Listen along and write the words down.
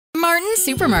Martin's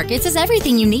Supermarkets is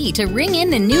everything you need to ring in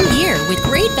the new year with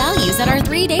great values at our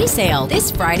 3-day sale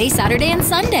this Friday, Saturday, and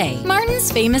Sunday.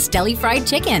 Martin's famous deli fried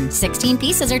chicken, 16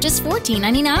 pieces are just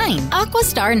 $14.99.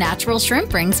 Aquastar natural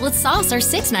shrimp rings with sauce are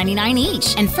 $6.99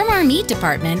 each. And from our meat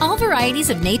department, all varieties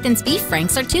of Nathan's beef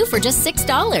franks are 2 for just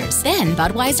 $6. Then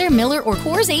Budweiser, Miller, or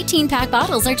Coors 18-pack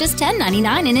bottles are just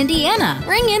 $10.99 in Indiana.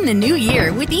 Ring in the new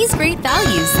year with these great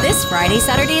values this Friday,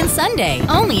 Saturday, and Sunday,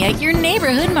 only at your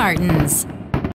neighborhood Martin's.